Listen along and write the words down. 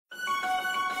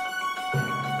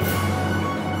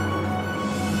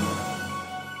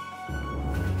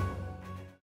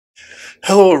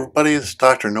Hello everybody, this is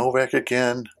Dr. Novak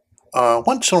again.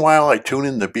 Once in a while I tune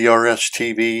in to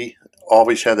BRStv.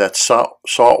 Always have that salt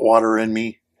water in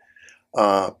me,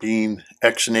 being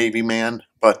ex-Navy man.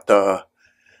 But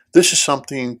this is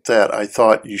something that I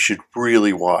thought you should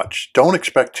really watch. Don't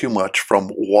expect too much from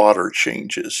water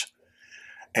changes.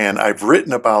 And I've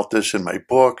written about this in my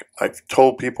book. I've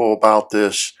told people about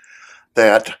this,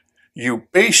 that you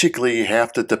basically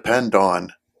have to depend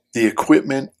on the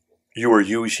equipment you are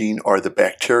using or the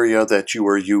bacteria that you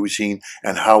are using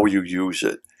and how you use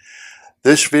it.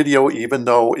 This video, even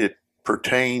though it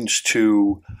pertains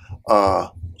to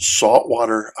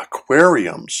saltwater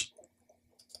aquariums,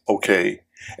 okay,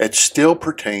 it still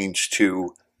pertains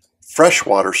to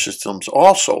freshwater systems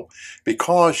also,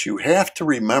 because you have to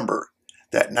remember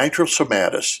that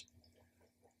Nitrosomonas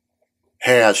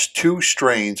has two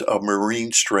strains of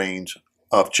marine strains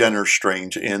of genera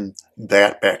strains in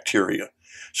that bacteria.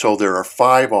 So there are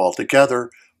 5 altogether,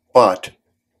 but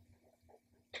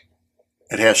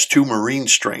it has 2 marine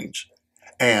strains.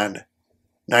 And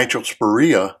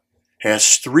Nitrosprira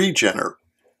has 3 genera,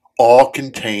 all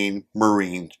contain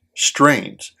marine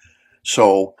strains.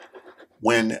 So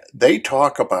when they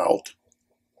talk about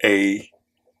a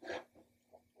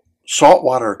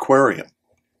saltwater aquarium,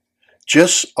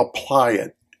 just apply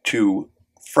it to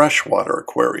freshwater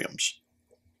aquariums.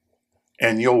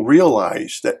 And you'll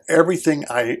realize that everything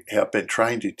I have been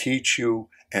trying to teach you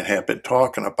and have been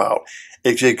talking about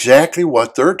is exactly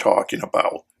what they're talking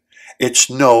about.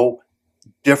 It's no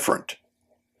different.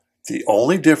 The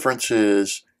only difference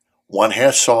is one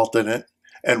has salt in it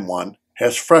and one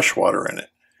has freshwater in it.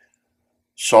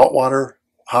 Saltwater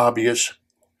hobbyists,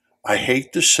 I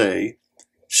hate to say,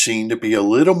 seem to be a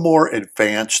little more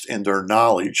advanced in their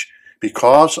knowledge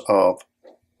because of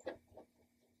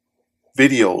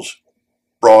videos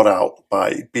brought out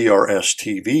by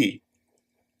BRStv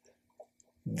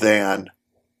than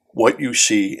what you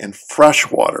see in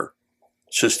freshwater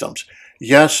systems.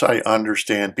 Yes, I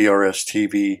understand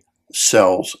BRStv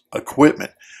sells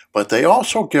equipment, but they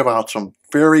also give out some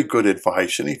very good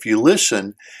advice. And if you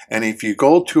listen, and if you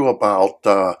go to about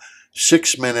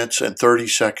 6 minutes and 30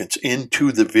 seconds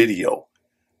into the video,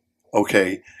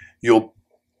 okay, you'll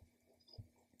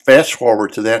fast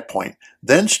forward to that point,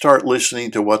 then start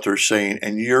listening to what they're saying,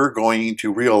 and you're going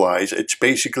to realize it's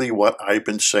basically what I've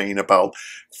been saying about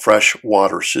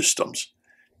freshwater systems.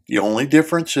 The only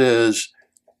difference is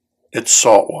it's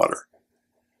saltwater.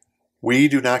 We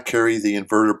do not carry the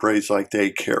invertebrates like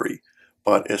they carry,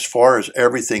 but as far as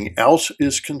everything else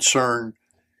is concerned,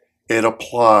 it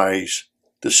applies,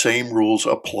 the same rules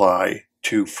apply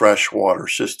to freshwater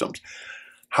systems.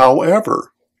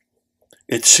 However,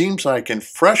 it seems like in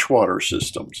freshwater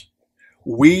systems,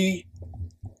 we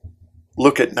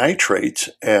look at nitrates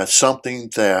as something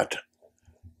that,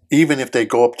 even if they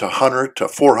go up to 100 to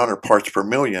 400 parts per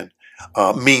million,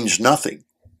 means nothing.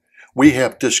 We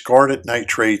have discarded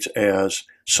nitrates as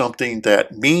something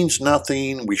that means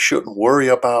nothing. We shouldn't worry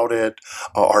about it.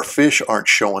 Our fish aren't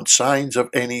showing signs of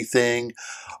anything.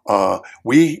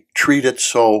 We treat it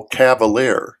so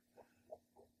cavalier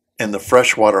in the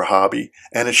freshwater hobby,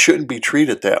 and it shouldn't be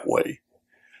treated that way.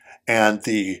 And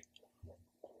the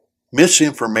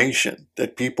misinformation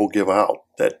that people give out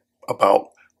that about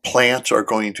plants are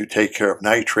going to take care of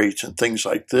nitrates and things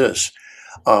like this,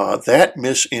 that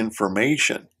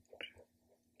misinformation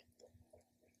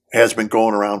has been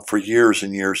going around for years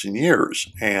and years and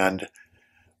years. And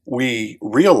we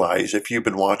realize, if you've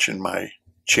been watching my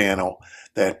channel,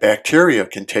 that bacteria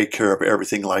can take care of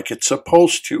everything like it's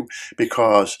supposed to,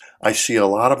 because I see a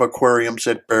lot of aquariums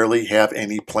that barely have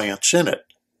any plants in it.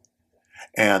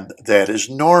 And that is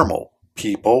normal.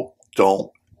 People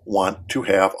don't want to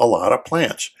have a lot of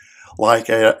plants. Like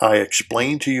I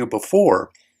explained to you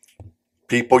before,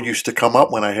 people used to come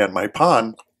up when I had my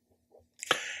pond,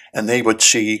 and they would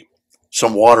see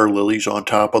some water lilies on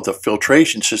top of the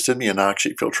filtration system, the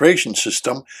anoxic filtration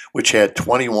system, which had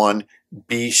 21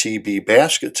 BCB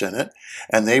baskets in it,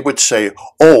 and they would say,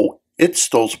 oh, it's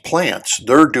those plants.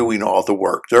 They're doing all the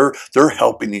work. They're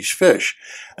helping these fish.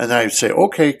 And I'd say,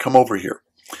 okay, come over here.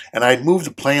 And I'd move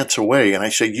the plants away, and I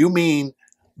say, you mean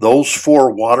those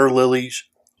 4 water lilies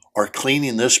are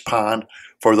cleaning this pond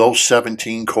for those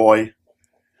 17 koi?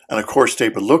 And of course they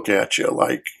would look at you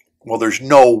like, well, there's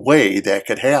no way that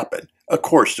could happen. Of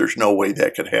course there's no way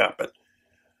that could happen.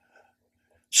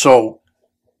 So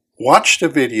watch the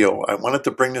video. I wanted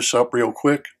to bring this up real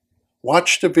quick.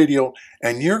 Watch the video,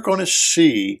 and you're going to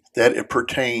see that it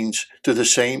pertains to the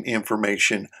same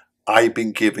information I've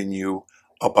been giving you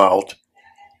about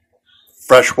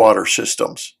freshwater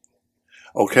systems.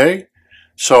 Okay?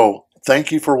 So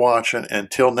thank you for watching.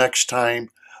 Until next time,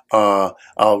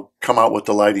 I'll come out with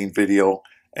the lighting video,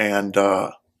 and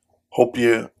hope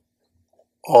you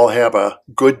all have a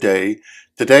good day.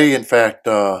 Today, in fact,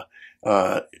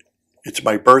 it's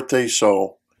my birthday,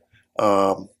 so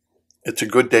it's a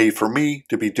good day for me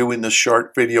to be doing this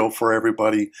short video for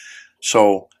everybody.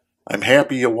 So I'm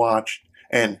happy you watched,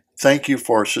 and thank you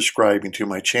for subscribing to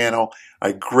my channel.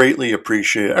 I greatly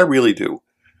appreciate it. I really do,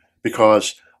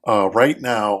 because right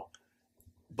now,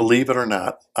 believe it or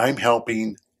not, I'm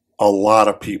helping a lot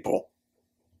of people.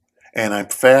 And in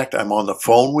fact, I'm on the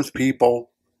phone with people,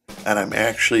 and I'm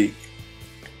actually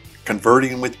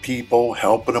converting with people,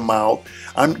 helping them out.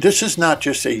 This is not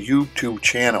just a YouTube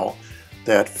channel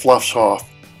that fluffs off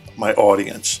my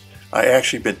audience. I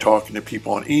actually been talking to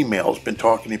people on emails, been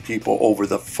talking to people over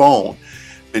the phone,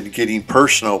 been getting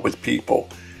personal with people,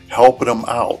 helping them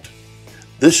out.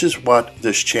 This is what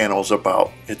this channel is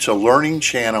about. It's a learning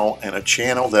channel, and a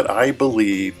channel that I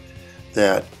believe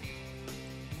that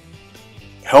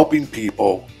helping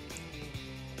people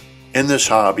in this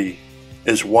hobby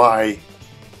is why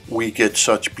we get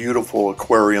such beautiful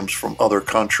aquariums from other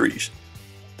countries,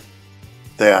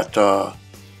 that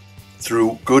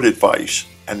through good advice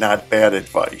and not bad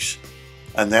advice.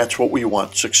 And that's what we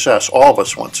want: success. All of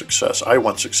us want success. I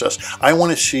want success. I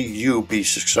want to see you be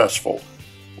successful.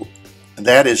 And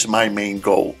that is my main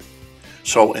goal.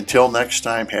 So until next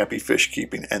time, happy fish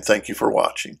keeping, and thank you for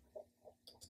watching.